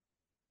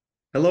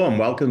Hello and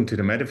welcome to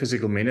the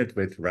Metaphysical Minute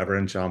with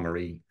Reverend Jean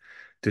Marie.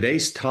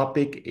 Today's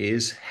topic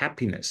is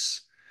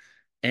happiness.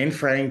 Anne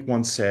Frank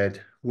once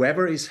said,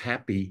 "Whoever is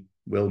happy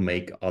will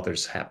make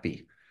others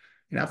happy."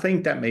 And I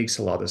think that makes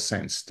a lot of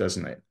sense,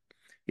 doesn't it?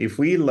 If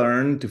we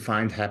learn to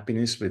find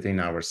happiness within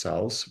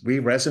ourselves, we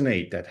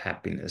resonate that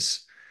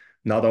happiness,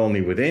 not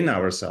only within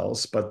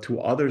ourselves, but to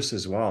others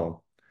as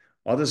well.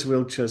 Others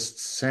will just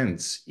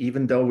sense,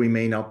 even though we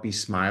may not be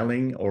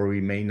smiling or we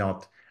may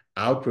not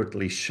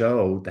outwardly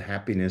show the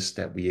happiness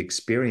that we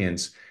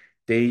experience,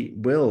 they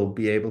will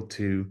be able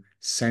to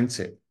sense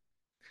it.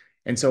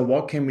 And so,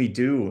 what can we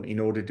do in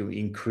order to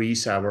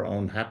increase our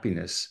own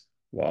happiness?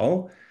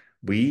 Well,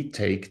 we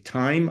take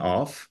time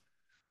off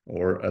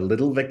or a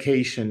little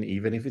vacation,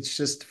 even if it's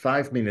just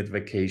 5 minute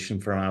vacation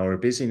from our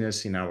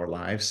busyness in our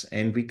lives,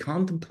 and we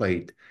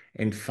contemplate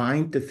and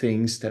find the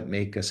things that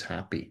make us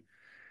happy.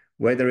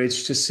 Whether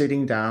it's just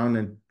sitting down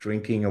and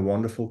drinking a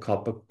wonderful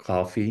cup of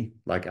coffee,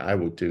 like I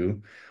would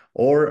do,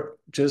 or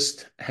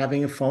just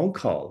having a phone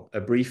call, a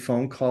brief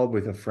phone call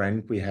with a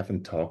friend we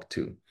haven't talked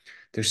to.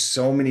 There's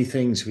so many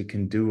things we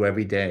can do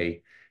every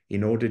day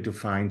in order to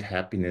find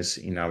happiness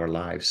in our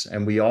lives.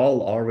 And we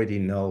all already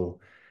know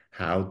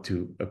how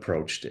to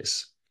approach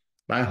this.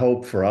 My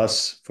hope for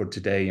us for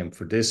today and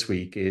for this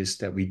week is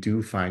that we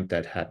do find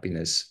that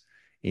happiness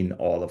in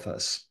all of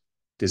us.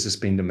 This has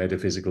been the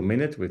Metaphysical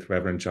Minute with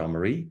Reverend Jean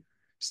Marie.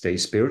 Stay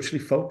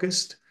spiritually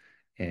focused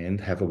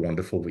and have a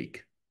wonderful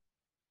week.